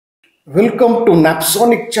Welcome to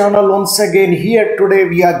Napsonic channel once again. Here today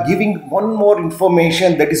we are giving one more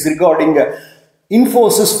information that is regarding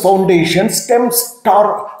Infosys Foundation STEM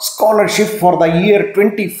Star Scholarship for the year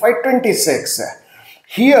 25-26.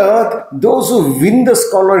 Here those who win the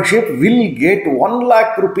scholarship will get 1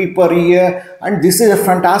 lakh rupee per year, and this is a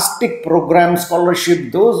fantastic program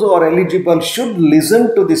scholarship. Those who are eligible should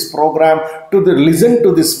listen to this program, listen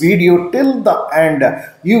to this video till the end.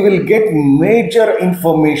 You will get major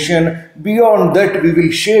information. Beyond that, we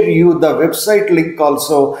will share you the website link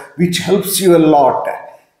also, which helps you a lot.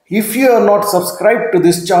 If you are not subscribed to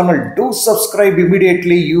this channel, do subscribe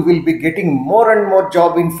immediately. You will be getting more and more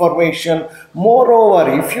job information.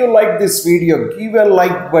 Moreover, if you like this video, give a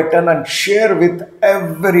like button and share with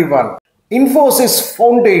everyone. Infosys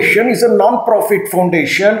Foundation is a non-profit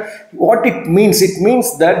foundation. What it means? It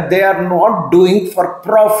means that they are not doing for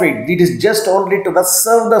profit. It is just only to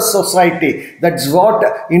serve the society. That's what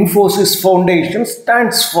Infosys Foundation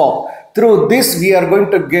stands for. Through this, we are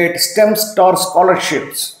going to get STEM Star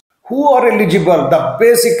scholarships. Who are eligible?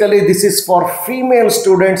 Basically, this is for female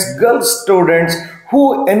students, girl students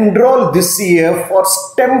who enroll this year for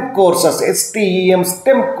STEM courses, STEM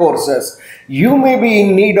STEM courses. You may be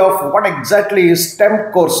in need of what exactly is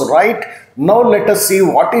STEM course, right? Now let us see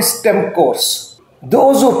what is STEM course.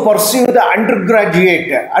 Those who pursue the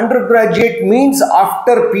undergraduate means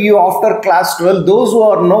after PU, after class 12, those who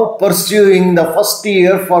are now pursuing the first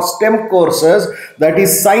year for STEM courses, that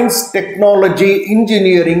is science, technology,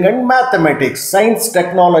 engineering and mathematics. Science,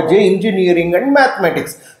 technology, engineering and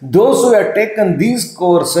mathematics. Those who have taken these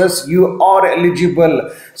courses, you are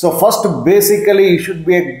eligible. So first, basically, you should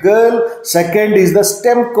be a girl. Second is the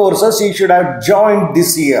STEM courses you should have joined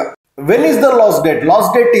this year. When is the last date?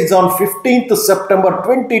 Last date is on 15th September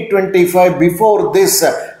 2025. Before this,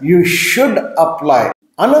 you should apply.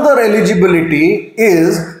 Another eligibility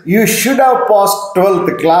is you should have passed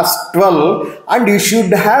 12th, class 12, and you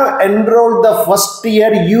should have enrolled the first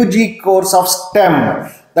year UG course of STEM.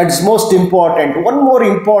 That's most important. One more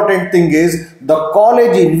important thing is the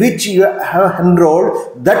college in which you have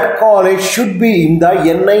enrolled, that college should be in the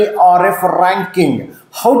NIRF ranking.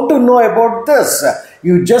 How to know about this?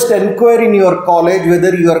 You just inquire in your college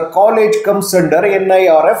whether your college comes under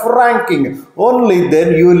NIRF ranking. Only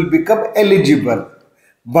then you will become eligible.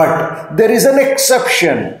 But there is an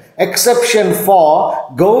exception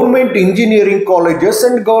for government engineering colleges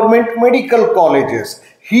and government medical colleges.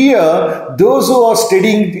 Here, those who are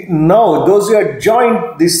studying now, those who have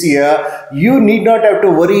joined this year, you need not have to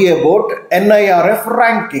worry about NIRF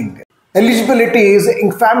ranking. Eligibility is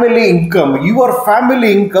in family income. Your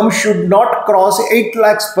family income should not cross 8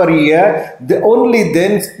 lakhs per year. Only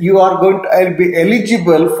then you are going to be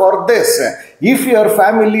eligible for this. If your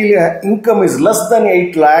family income is less than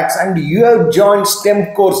 8 lakhs and you have joined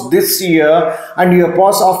STEM course this year and you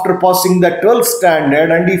pass after passing the 12th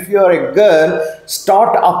standard, and if you are a girl,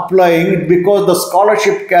 start applying because the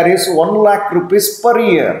scholarship carries 1 lakh rupees per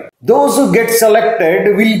year. Those who get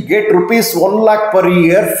selected will get rupees 1 lakh per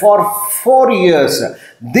year for 4 years.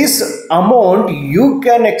 This amount you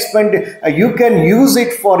can you can use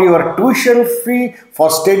it for your tuition fee,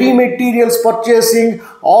 for study materials purchasing,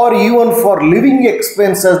 or even for living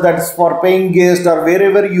expenses, that is for paying guests or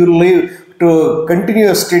wherever you live to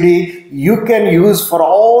continue study. You can use for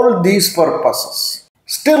all these purposes.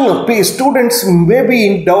 Still, students may be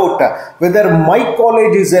in doubt whether my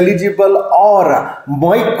college is eligible or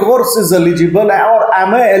my course is eligible or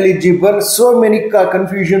am I eligible. So many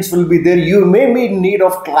confusions will be there. You may be in need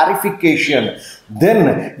of clarification.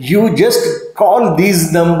 Then you just call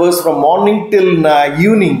these numbers from morning till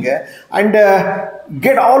evening and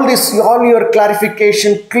get all your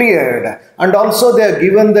clarification cleared. And also they are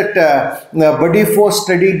given that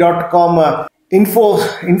buddyforstudy.com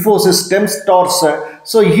Infosys STEM stars.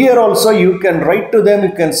 So here also you can write to them,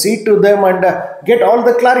 you can see to them and get all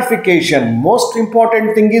the clarification. Most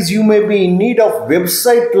important thing is you may be in need of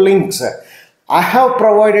website links. I have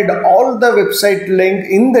provided all the website link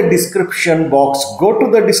in the description box. Go to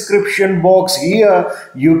the description box. Here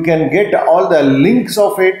you can get all the links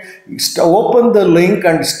of it. Open the link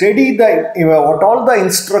and study what all the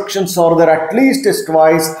instructions are there at least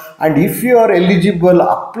twice. And if you are eligible,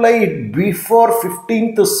 apply it before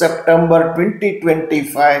 15th September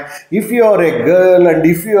 2025. If you are a girl and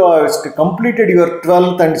if you have completed your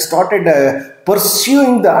 12th and started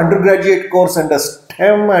pursuing the undergraduate course under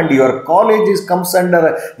STEM and your college comes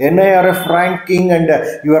under NIRF ranking and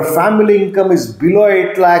your family income is below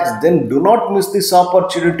 8 lakhs, then do not miss this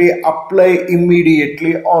opportunity. Apply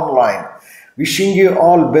immediately online. Wishing you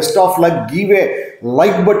all best of luck. Give a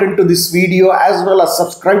like button to this video as well as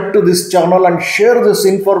subscribe to this channel and share this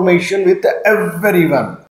information with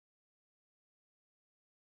everyone.